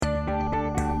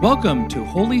Welcome to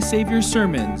Holy Savior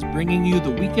Sermons, bringing you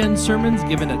the weekend sermons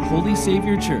given at Holy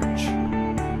Savior Church.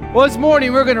 Well, this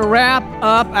morning we're going to wrap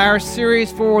up our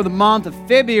series for the month of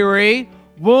February,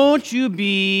 Won't You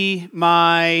Be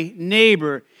My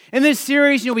Neighbor? In this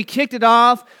series, we kicked it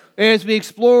off as we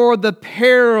explored the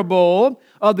parable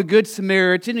of the Good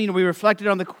Samaritan. We reflected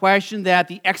on the question that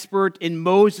the expert in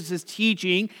Moses'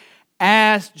 teaching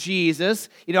asked Jesus,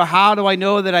 how do I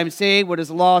know that I'm saved? What does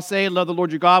the law say? Love the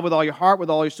Lord your God with all your heart, with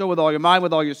all your soul, with all your mind,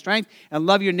 with all your strength, and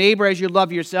love your neighbor as you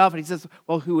love yourself. And he says,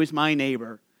 well, who is my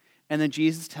neighbor? And then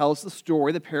Jesus tells the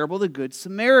story, the parable of the Good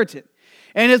Samaritan.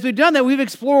 And as we've done that, we've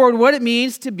explored what it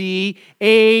means to be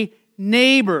a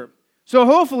neighbor. So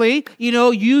hopefully,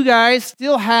 you guys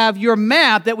still have your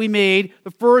map that we made the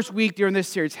first week during this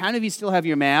series. How many of you still have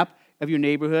your map of your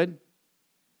neighborhood?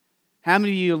 How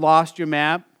many of you lost your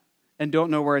map and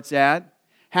don't know where it's at?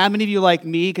 How many of you, like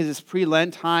me, because it's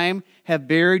pre-Lent time, have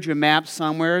buried your map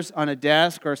somewhere on a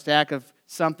desk or a stack of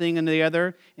something in the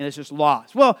other, and it's just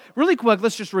lost? Well, really quick,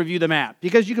 let's just review the map,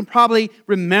 because you can probably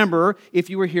remember, if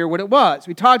you were here, what it was.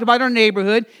 We talked about our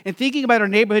neighborhood, and thinking about our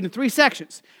neighborhood in three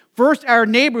sections. First, our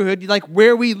neighborhood, like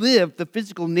where we live, the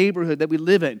physical neighborhood that we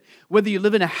live in. Whether you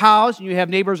live in a house and you have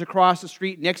neighbors across the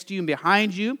street next to you and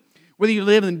behind you, whether you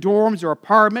live in dorms or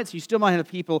apartments, you still might have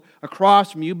people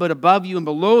across from you, but above you and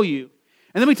below you.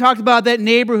 And then we talked about that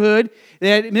neighborhood,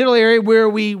 that middle area where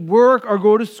we work or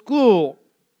go to school.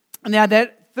 And now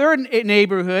that third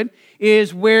neighborhood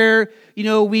is where,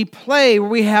 we play, where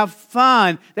we have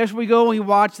fun. That's where we go when we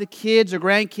watch the kids or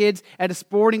grandkids at a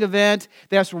sporting event.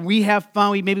 That's where we have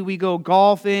fun. Maybe we go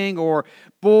golfing or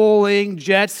bowling,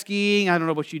 jet skiing. I don't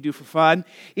know what you do for fun.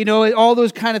 All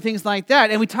those kind of things like that.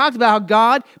 And we talked about how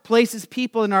God places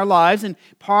people in our lives. And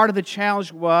part of the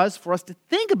challenge was for us to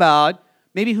think about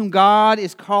maybe whom God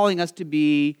is calling us to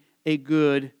be a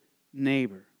good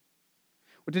neighbor.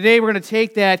 Well, today we're going to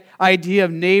take that idea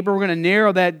of neighbor, we're going to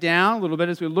narrow that down a little bit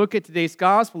as we look at today's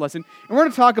gospel lesson. And we're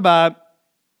going to talk about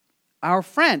our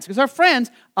friends, because our friends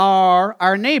are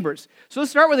our neighbors. So let's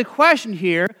start with a question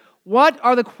here. What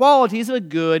are the qualities of a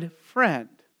good friend?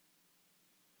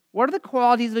 What are the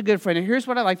qualities of a good friend? And here's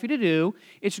what I'd like for you to do.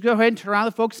 Is to go ahead and turn around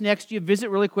the folks next to you, visit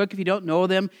really quick if you don't know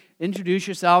them, introduce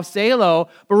yourself, say hello.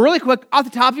 But really quick, off the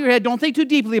top of your head, don't think too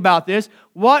deeply about this.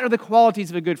 What are the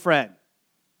qualities of a good friend?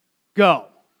 Go.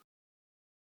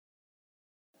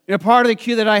 Part of the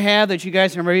cue that I have that you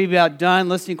guys are maybe about done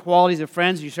listing qualities of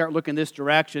friends, you start looking this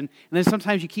direction. And then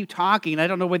sometimes you keep talking, and I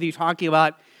don't know whether you're talking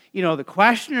about, the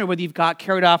question or whether you've got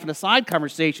carried off in a side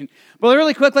conversation. But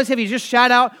really quick, let's have you just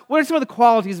shout out, what are some of the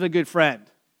qualities of a good friend?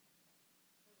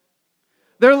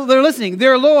 They're listening.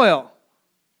 They're loyal.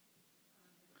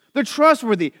 They're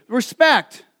trustworthy.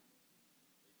 Respect.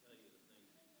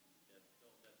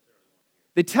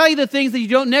 They tell you the things that you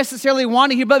don't necessarily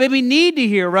want to hear, but maybe need to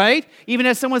hear, right? Even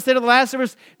as someone said at the last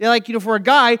service, for a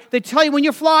guy, they tell you when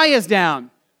your fly is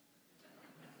down.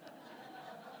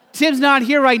 Tim's not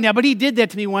here right now, but he did that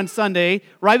to me one Sunday.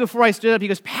 Right before I stood up, he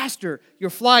goes, Pastor, your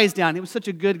fly is down. He was such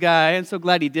a good guy. I'm so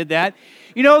glad he did that.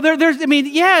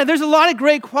 There's a lot of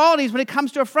great qualities when it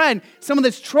comes to a friend. Someone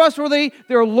that's trustworthy,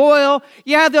 they're loyal.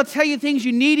 Yeah, they'll tell you things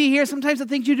you need to hear, sometimes the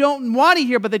things you don't want to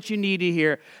hear, but that you need to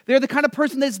hear. They're the kind of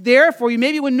person that's there for you,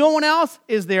 maybe when no one else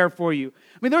is there for you.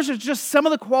 Those are just some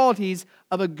of the qualities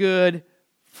of a good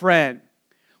friend.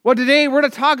 Well, today we're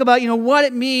going to talk about, what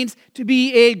it means to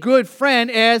be a good friend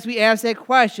as we ask that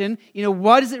question.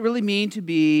 What does it really mean to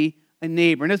be a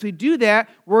neighbor? And as we do that,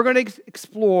 we're going to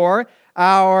explore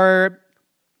our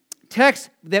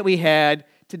text that we had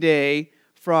today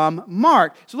from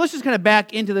Mark. So let's just kind of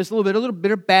back into this a little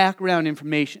bit of background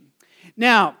information.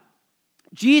 Now,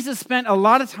 Jesus spent a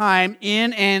lot of time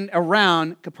in and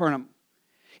around Capernaum.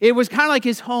 It was kind of like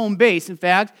his home base. In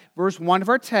fact, verse 1 of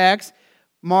our text,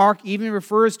 Mark even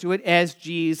refers to it as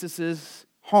Jesus'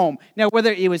 home. Now,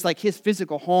 whether it was like his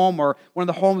physical home or one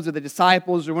of the homes of the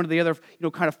disciples or one of the other,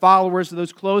 kind of followers of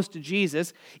those close to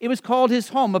Jesus, it was called his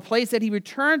home, a place that he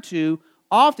returned to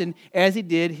often as he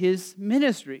did his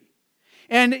ministry.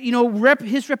 And,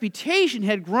 his reputation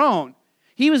had grown.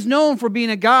 He was known for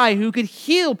being a guy who could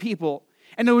heal people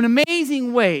in an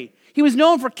amazing way. He was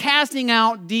known for casting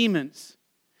out demons.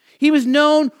 He was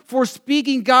known for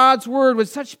speaking God's word with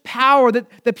such power that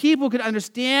the people could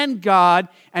understand God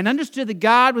and understood that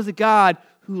God was a God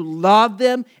who loved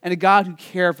them and a God who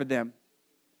cared for them.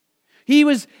 He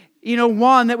was,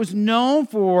 one that was known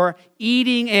for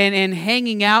eating and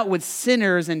hanging out with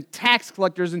sinners and tax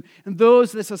collectors and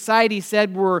those that society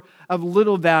said were of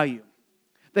little value,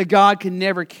 that God could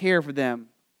never care for them.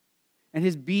 And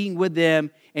his being with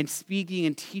them and speaking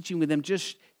and teaching with them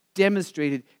just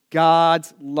demonstrated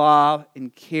God's love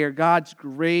and care, God's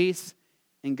grace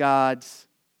and God's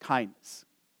kindness.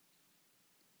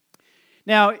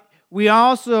 Now, we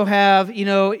also have, in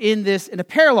a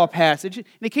parallel passage,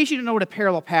 in case you don't know what a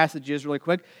parallel passage is really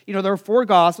quick, there are 4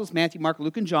 Gospels, Matthew, Mark,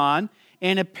 Luke, and John.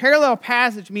 And a parallel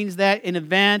passage means that an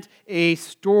event, a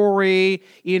story,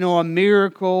 a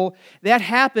miracle, that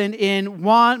happened in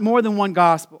more than one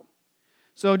Gospel.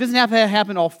 So it doesn't have to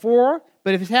happen all 4,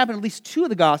 but if it's happened in at least 2 of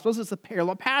the Gospels, it's a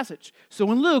parallel passage.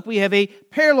 So in Luke, we have a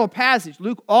parallel passage.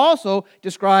 Luke also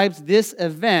describes this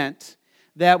event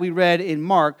that we read in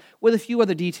Mark with a few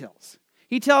other details.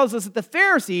 He tells us that the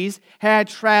Pharisees had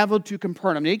traveled to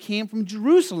Capernaum. They came from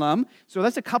Jerusalem, so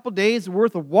that's a couple days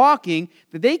worth of walking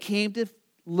that they came to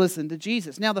listen to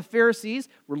Jesus. Now, the Pharisees,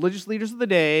 religious leaders of the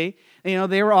day,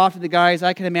 they were often the guys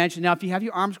I can imagine. Now, if you have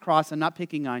your arms crossed, I'm not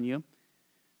picking on you.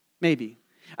 Maybe.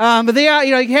 But they are,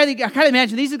 I kind of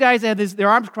imagine these guys that have their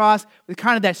arms crossed with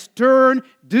kind of that stern,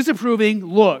 disapproving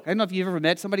look. I don't know if you've ever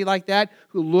met somebody like that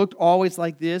who looked always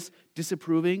like this,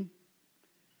 disapproving.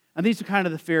 And these are kind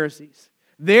of the Pharisees.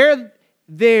 They're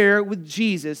there with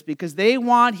Jesus because they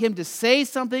want him to say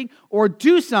something or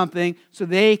do something so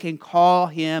they can call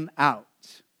him out.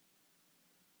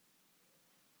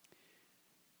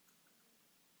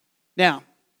 Now,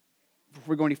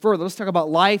 before we go any further, let's talk about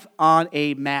life on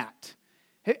a mat.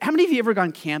 How many of you ever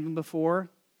gone camping before?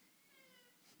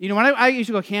 When I used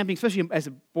to go camping, especially as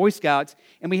a Boy Scouts,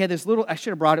 and we had this little, I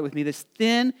should have brought it with me, this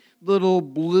thin little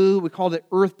blue, we called it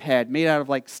earth pad, made out of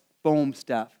like foam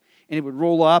stuff. And it would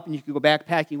roll up, and you could go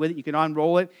backpacking with it. You could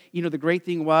unroll it. The great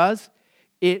thing was,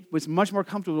 it was much more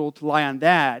comfortable to lie on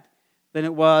that than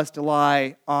it was to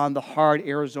lie on the hard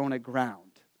Arizona ground.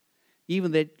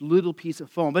 Even that little piece of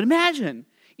foam. But imagine,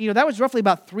 that was roughly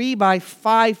about 3 by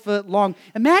 5 foot long.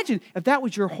 Imagine if that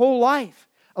was your whole life.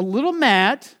 A little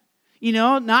mat,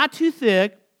 not too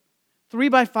thick, 3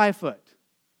 by 5 foot.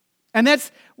 And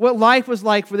that's what life was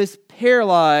like for this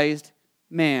paralyzed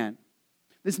man.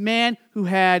 This man who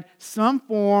had some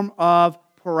form of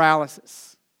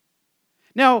paralysis.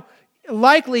 Now,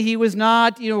 likely he was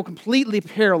not, completely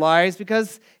paralyzed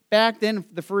because back then,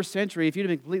 the first century, if you'd have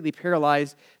been completely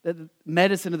paralyzed, the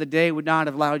medicine of the day would not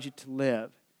have allowed you to live.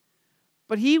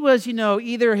 But he was,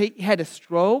 either he had a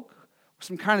stroke or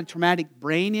some kind of traumatic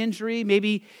brain injury.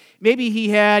 Maybe he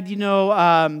had,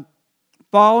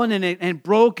 fallen and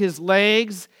broke his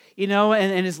legs,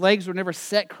 and his legs were never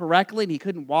set correctly and he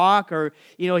couldn't walk, or,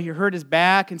 he hurt his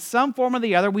back in some form or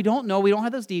the other. We don't know. We don't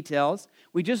have those details.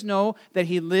 We just know that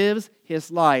he lives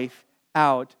his life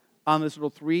out on this little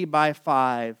 3 by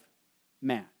 5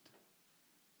 mat.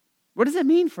 What does that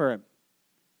mean for him?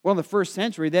 Well, in the first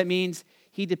century, that means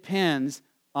he depends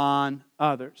on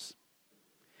others.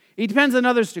 He depends on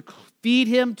others to feed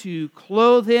him, to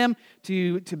clothe him,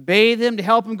 to bathe him, to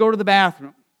help him go to the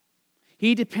bathroom.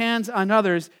 He depends on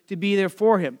others to be there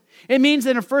for him. It means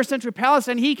that in first century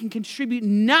Palestine, he can contribute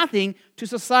nothing to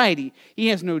society. He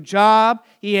has no job,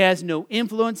 he has no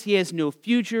influence, he has no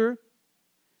future.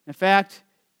 In fact,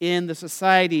 in the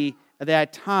society at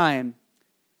that time,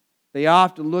 they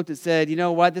often looked and said, you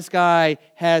know what, this guy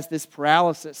has this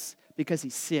paralysis because he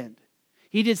sinned.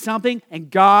 He did something and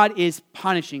God is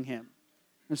punishing him.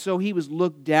 And so he was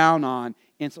looked down on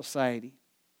in society.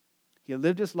 He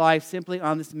lived his life simply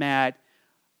on this mat,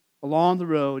 along the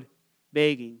road,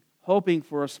 begging, hoping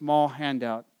for a small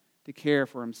handout to care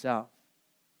for himself.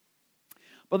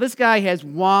 But this guy has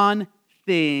one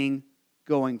thing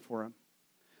going for him.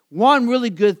 One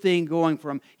really good thing going for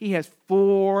him. He has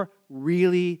 4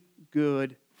 really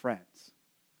good friends.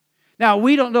 Now,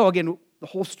 we don't know, again, the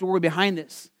whole story behind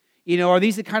this. Are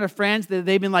these the kind of friends that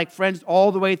they've been like friends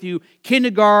all the way through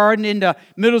kindergarten, into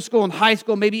middle school and high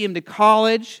school, maybe into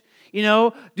college?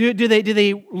 Do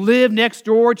they live next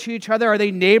door to each other? Are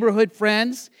they neighborhood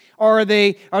friends? Or are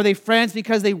they friends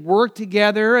because they work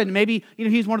together and maybe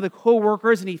he's one of the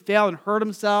co-workers and he fell and hurt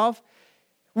himself?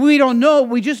 We don't know.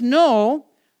 We just know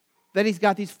that he's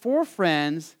got these 4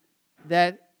 friends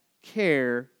that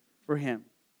care for him.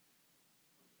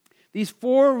 These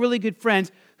 4 really good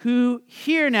friends who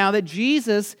hear now that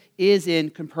Jesus is in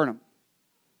Capernaum.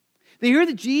 They hear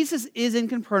that Jesus is in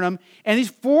Capernaum, and these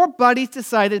 4 buddies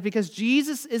decide that because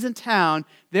Jesus is in town,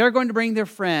 they're going to bring their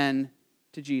friend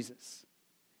to Jesus.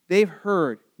 They've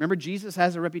heard. Remember, Jesus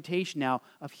has a reputation now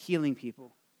of healing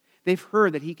people. They've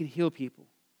heard that he can heal people.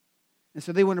 And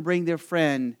so they want to bring their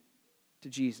friend to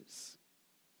Jesus.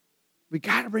 We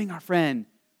got to bring our friend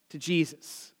to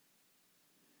Jesus.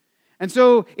 And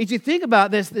so, as you think about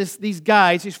these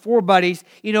guys, these 4 buddies,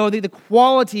 the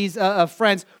qualities of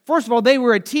friends. First of all, they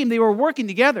were a team. They were working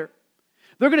together.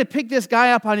 they're going to pick this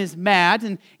guy up on his mat.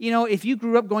 And, if you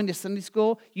grew up going to Sunday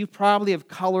school, you probably have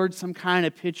colored some kind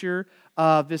of picture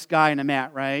of this guy on a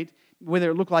mat, right? Whether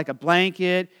it looked like a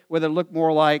blanket, whether it looked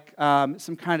more like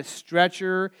some kind of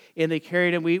stretcher, and they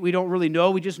carried him. We don't really know.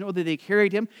 We just know that they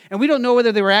carried him. And we don't know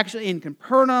whether they were actually in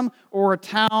Capernaum or a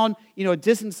town, a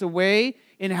distance away,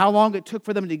 and how long it took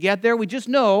for them to get there. We just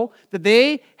know that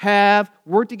they have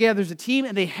worked together as a team,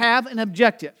 and they have an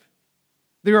objective.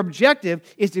 Their objective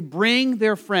is to bring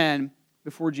their friend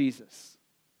before Jesus.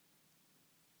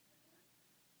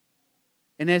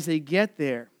 And as they get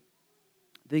there,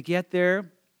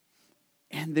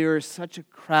 and there is such a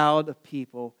crowd of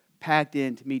people packed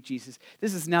in to meet Jesus.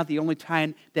 This is not the only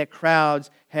time that crowds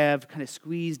have kind of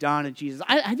squeezed on to Jesus.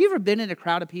 Have you ever been in a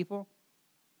crowd of people?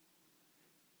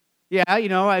 Yeah,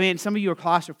 some of you are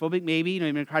claustrophobic maybe.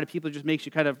 In a crowd of people just makes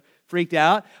you kind of freaked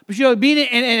out. But, being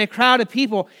in a crowd of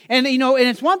people, and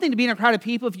it's one thing to be in a crowd of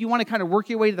people if you want to kind of work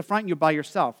your way to the front and you're by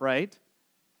yourself, right?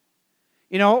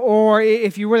 Or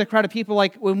if you were in a crowd of people,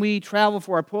 like when we travel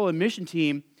for our Poland mission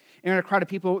team, and in a crowd of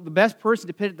people, the best person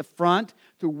to put at the front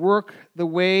to work the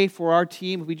way for our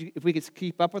team, if we could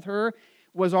keep up with her,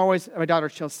 was always my daughter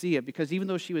Chelsea, because even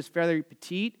though she was fairly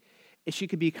petite, she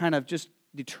could be kind of just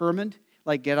determined,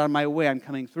 like, get out of my way, I'm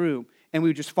coming through. And we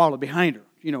would just follow behind her,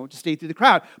 to stay through the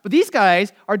crowd. But these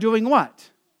guys are doing what?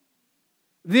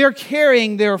 They're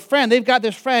carrying their friend. They've got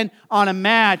this friend on a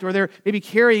mat, or they're maybe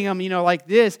carrying them, like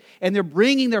this, and they're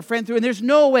bringing their friend through. And there's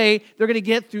no way they're going to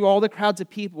get through all the crowds of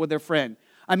people with their friend.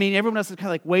 Everyone else is kind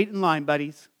of like, wait in line,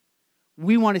 buddies.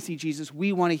 We want to see Jesus.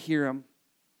 We want to hear him.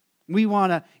 We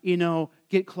want to,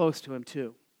 get close to him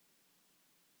too.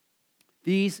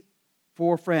 These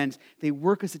four friends, they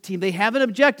work as a team. They have an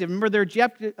objective. Remember, their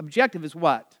objective is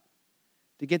what?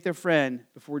 To get their friend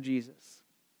before Jesus.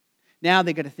 Now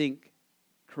they got to think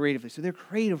creatively. So they're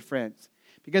creative friends.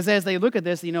 Because as they look at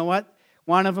this, you know what?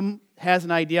 One of them has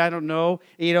an idea, I don't know,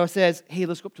 says, hey,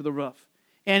 let's go up to the roof.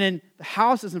 And in the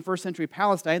houses in first century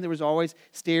Palestine, there was always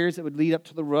stairs that would lead up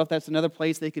to the roof. That's another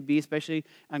place they could be, especially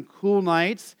on cool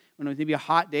nights. When it was maybe a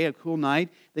hot day, a cool night,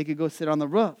 they could go sit on the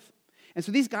roof. And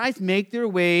so these guys make their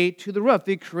way to the roof.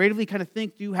 They creatively kind of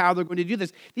think through how they're going to do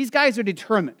this. These guys are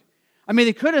determined.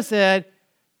 They could have said,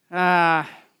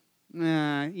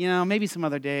 maybe some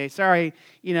other day. Sorry,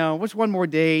 what's one more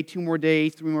day, 2 more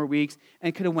days, 3 more weeks,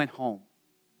 and could have went home.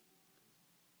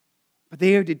 But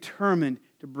they are determined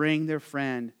to bring their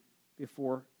friend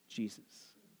before Jesus.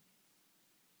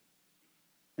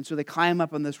 And so they climb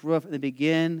up on this roof and they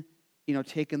begin,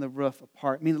 taking the roof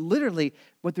apart. Literally,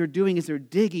 what they're doing is they're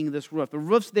digging this roof. The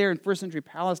roofs there in first century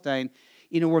Palestine,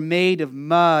 were made of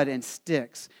mud and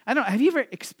sticks. Have you ever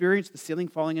experienced the ceiling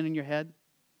falling in on your head?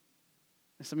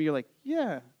 And some of you are like,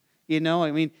 yeah.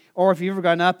 Or if you've ever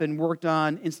gone up and worked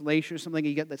on insulation or something,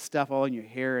 you get that stuff all in your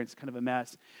hair, and it's kind of a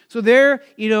mess. So they're,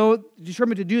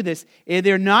 determined to do this. And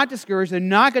they're not discouraged. They're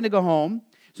not going to go home.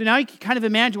 So now you can kind of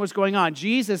imagine what's going on.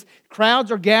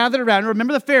 Crowds are gathered around.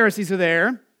 Remember, the Pharisees are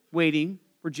there waiting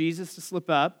for Jesus to slip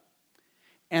up.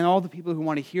 And all the people who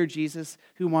want to hear Jesus,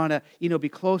 who want to, be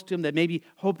close to him, that maybe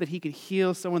hope that he could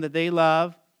heal someone that they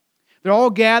love. They're all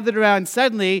gathered around, and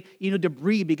suddenly,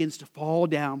 debris begins to fall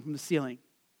down from the ceiling.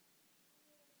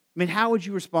 How would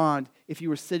you respond if you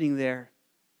were sitting there?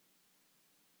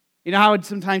 How would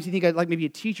sometimes you think like maybe a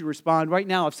teacher respond right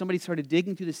now if somebody started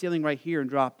digging through the ceiling right here and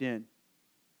dropped in?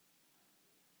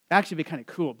 Actually, it'd be kind of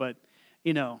cool, but,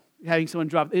 having someone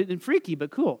drop, and freaky,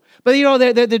 but cool. But,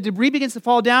 the debris begins to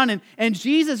fall down, and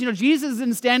Jesus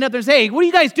didn't stand up there and say, hey, what are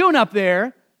you guys doing up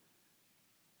there?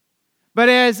 But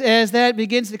as that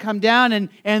begins to come down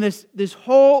and this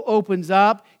hole opens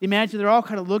up, imagine they're all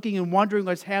kind of looking and wondering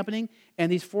what's happening,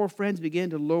 and these four friends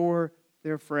begin to lower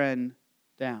their friend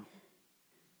down.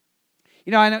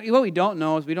 I know what we don't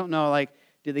know is we don't know,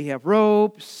 did they have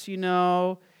ropes,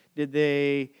 Did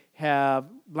they have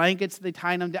blankets they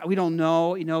tied them down? We don't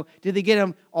know, Did they get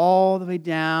them all the way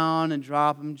down and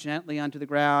drop them gently onto the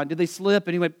ground? Did they slip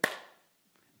and he went,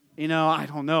 I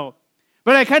don't know.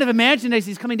 But I kind of imagine as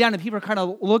he's coming down and people are kind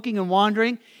of looking and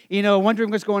wondering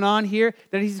what's going on here,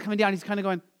 that he's coming down, he's kind of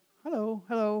going, hello,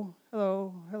 hello,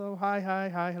 hello, hello, hi, hi,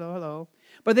 hi, hello, hello.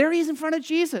 But there he is in front of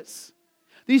Jesus.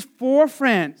 These four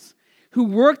friends who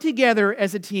work together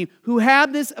as a team, who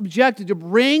have this objective to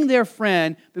bring their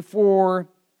friend before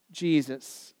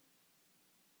Jesus,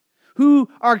 who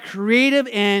are creative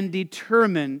and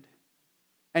determined,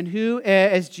 and who,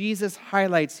 as Jesus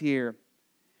highlights here,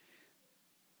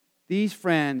 these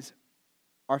friends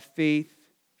are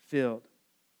faith-filled.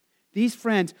 These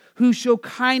friends who show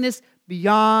kindness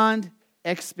beyond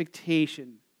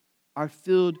expectation are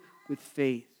filled with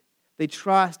faith. They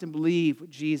trust and believe what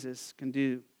Jesus can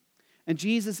do. And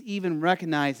Jesus even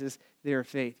recognizes their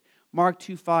faith. Mark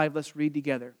 2:5, let's read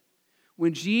together.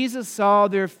 When Jesus saw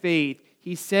their faith,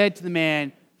 he said to the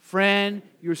man, "Friend,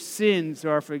 your sins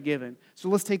are forgiven." So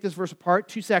let's take this verse apart,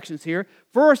 two sections here.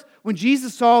 First, when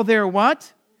Jesus saw their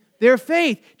what? Their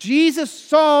faith. Jesus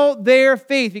saw their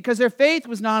faith because their faith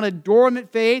was not a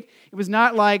dormant faith. It was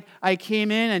not like I came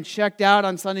in and checked out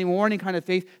on Sunday morning kind of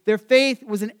faith. Their faith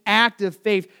was an active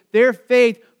faith. Their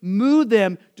faith moved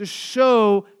them to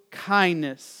show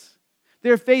kindness.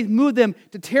 Their faith moved them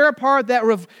to tear apart that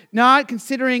roof, not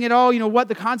considering at all, what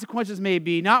the consequences may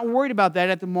be, not worried about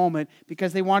that at the moment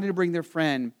because they wanted to bring their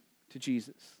friend to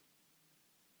Jesus.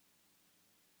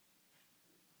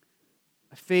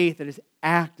 A faith that is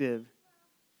active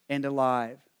and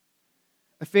alive.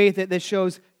 A faith that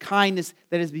shows kindness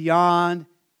that is beyond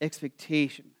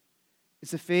expectation.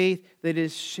 It's a faith that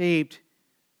is shaped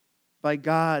by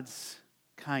God's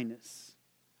kindness.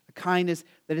 A kindness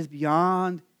that is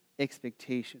beyond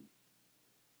expectation.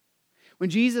 When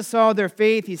Jesus saw their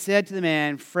faith, he said to the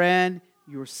man, "Friend,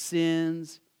 your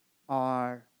sins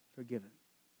are forgiven."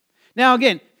 Now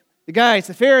again,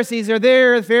 the Pharisees are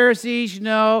there. The Pharisees,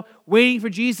 waiting for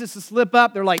Jesus to slip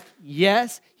up. They're like,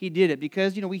 yes, he did it.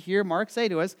 Because, we hear Mark say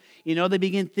to us, they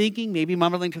begin thinking, maybe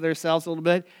mumbling to themselves a little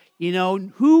bit,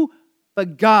 who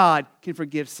but God can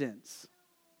forgive sins?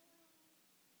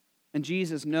 And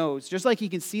Jesus knows, just like he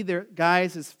can see their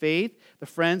guys' faith, the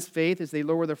friend's faith, as they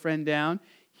lower their friend down,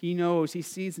 he knows, he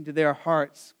sees into their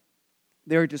hearts,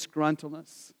 their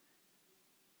disgruntledness.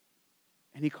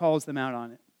 And he calls them out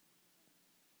on it.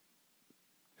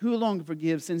 Who alone can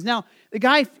forgive sins? Now, the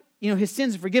guy, his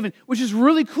sins are forgiven, which is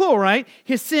really cool, right?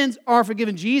 His sins are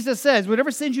forgiven. Jesus says,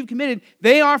 whatever sins you've committed,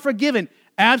 they are forgiven.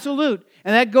 Absolute.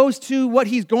 And that goes to what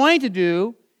he's going to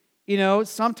do,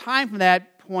 sometime from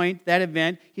that point, that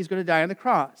event, he's going to die on the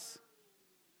cross.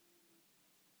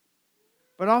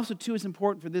 But also, too, it's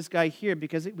important for this guy here,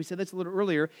 because we said this a little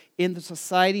earlier, in the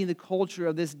society and the culture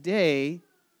of this day,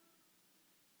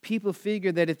 people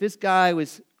figured that if this guy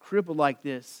was crippled like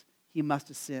this, he must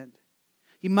have sinned.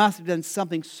 He must have done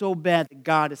something so bad that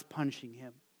God is punishing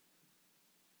him.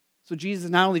 So Jesus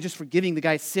is not only just forgiving the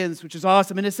guy's sins, which is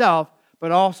awesome in itself,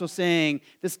 but also saying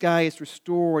this guy is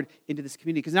restored into this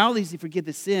community. Because not only does he forgive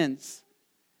the sins,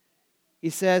 he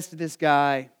says to this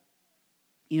guy,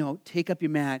 take up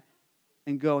your mat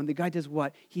and go. And the guy does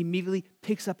what? He immediately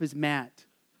picks up his mat.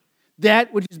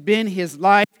 That which has been his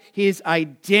life, his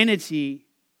identity,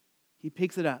 he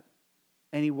picks it up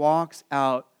and he walks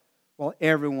out while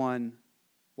everyone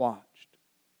watched.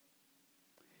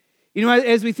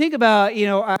 As we think about,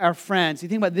 our friends, you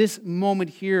think about this moment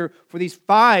here for these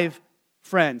 5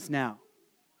 friends now.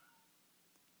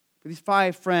 For these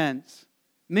 5 friends,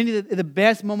 many of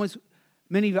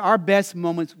our best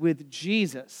moments with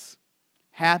Jesus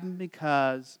happen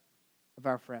because of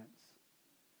our friends.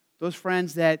 Those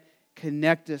friends that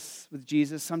connect us with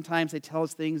Jesus. Sometimes they tell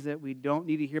us things that we don't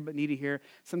need to hear but need to hear.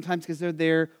 Sometimes because they're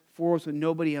there for us when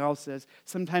nobody else is.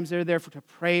 Sometimes they're there to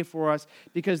pray for us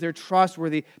because they're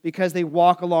trustworthy, because they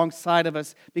walk alongside of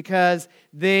us, because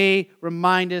they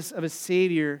remind us of a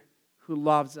Savior who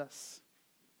loves us,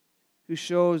 who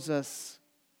shows us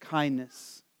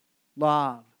kindness,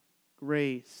 love,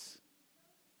 grace,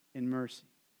 and mercy.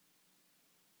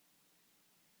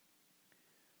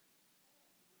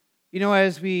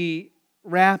 As we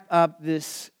wrap up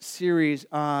this series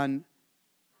on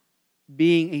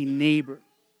being a neighbor,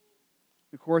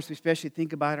 of course, we especially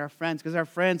think about our friends, because our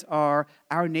friends are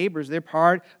our neighbors. They're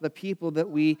part of the people that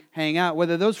we hang out.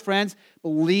 Whether those friends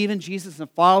believe in Jesus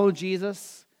and follow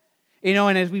Jesus,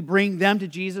 and as we bring them to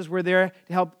Jesus, we're there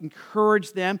to help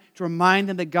encourage them, to remind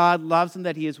them that God loves them,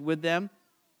 that He is with them.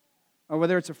 Or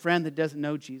whether it's a friend that doesn't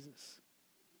know Jesus.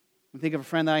 I think of a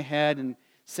friend that I had in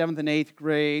 7th and 8th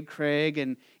grade, Craig,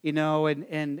 and he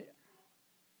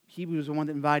was the one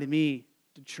that invited me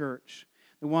to church.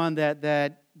 The one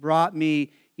that brought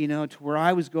me, to where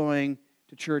I was going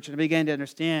to church. And I began to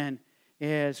understand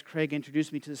as Craig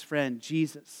introduced me to this friend,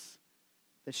 Jesus,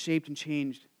 that shaped and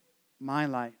changed my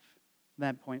life from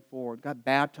that point forward. Got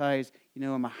baptized,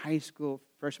 in my high school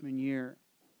freshman year.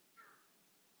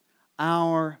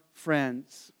 Our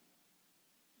friends,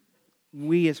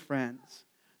 we as friends,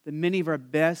 that many of our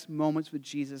best moments with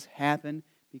Jesus happen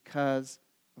because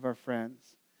of our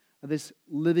friends, of this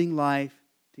living life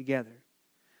together.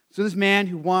 So this man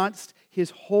who wants his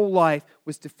whole life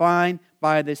was defined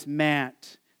by this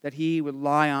mat that he would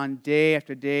lie on day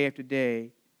after day after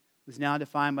day, was now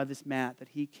defined by this mat that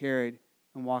he carried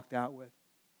and walked out with.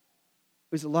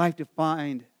 It was a life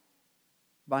defined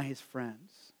by his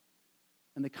friends.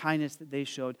 and the kindness that they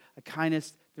showed, a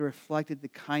kindness that reflected the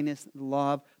kindness, the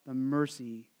love, the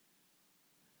mercy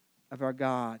of our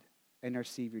God and our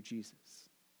Savior Jesus.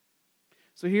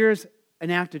 So here's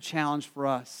an active challenge for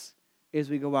us as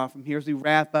we go out from here, as we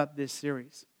wrap up this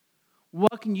series.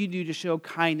 What can you do to show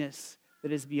kindness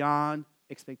that is beyond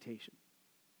expectation?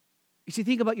 As you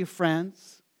think about your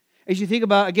friends, as you think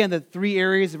about, again, the three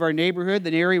areas of our neighborhood,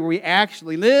 the area where we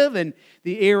actually live, and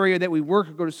the area that we work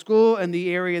or go to school, and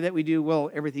the area that we do,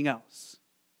 well, everything else.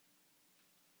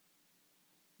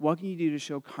 What can you do to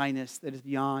show kindness that is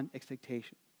beyond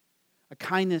expectation? A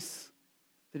kindness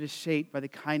that is shaped by the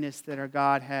kindness that our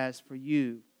God has for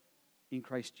you in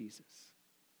Christ Jesus.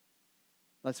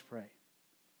 Let's pray.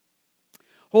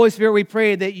 Holy Spirit, we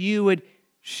pray that you would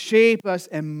shape us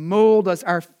and mold us,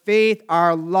 our faith,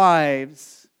 our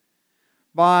lives,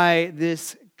 by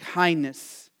this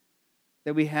kindness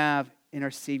that we have in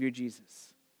our Savior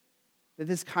Jesus. That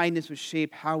this kindness would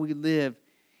shape how we live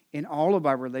in all of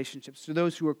our relationships, to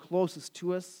those who are closest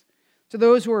to us, to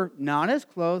those who are not as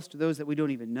close, to those that we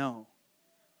don't even know.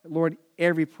 But Lord,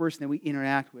 every person that we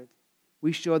interact with,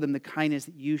 we show them the kindness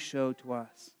that you show to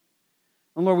us.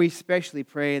 And Lord, we especially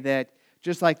pray that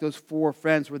just like those four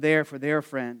friends were there for their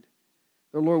friend,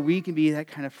 that Lord, we can be that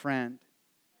kind of friend.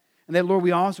 And that, Lord,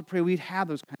 we also pray we'd have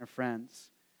those kind of friends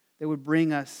that would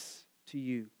bring us to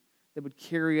you, that would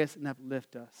carry us and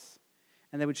uplift us,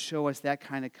 and that would show us that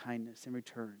kind of kindness in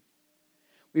return.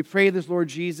 We pray this, Lord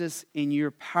Jesus, in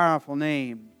your powerful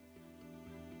name.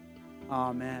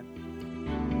 Amen.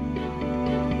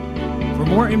 For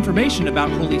more information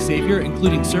about Holy Savior,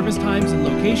 including service times and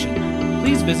location,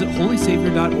 please visit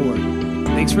holysavior.org.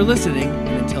 Thanks for listening,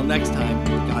 and until next time,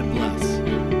 God bless.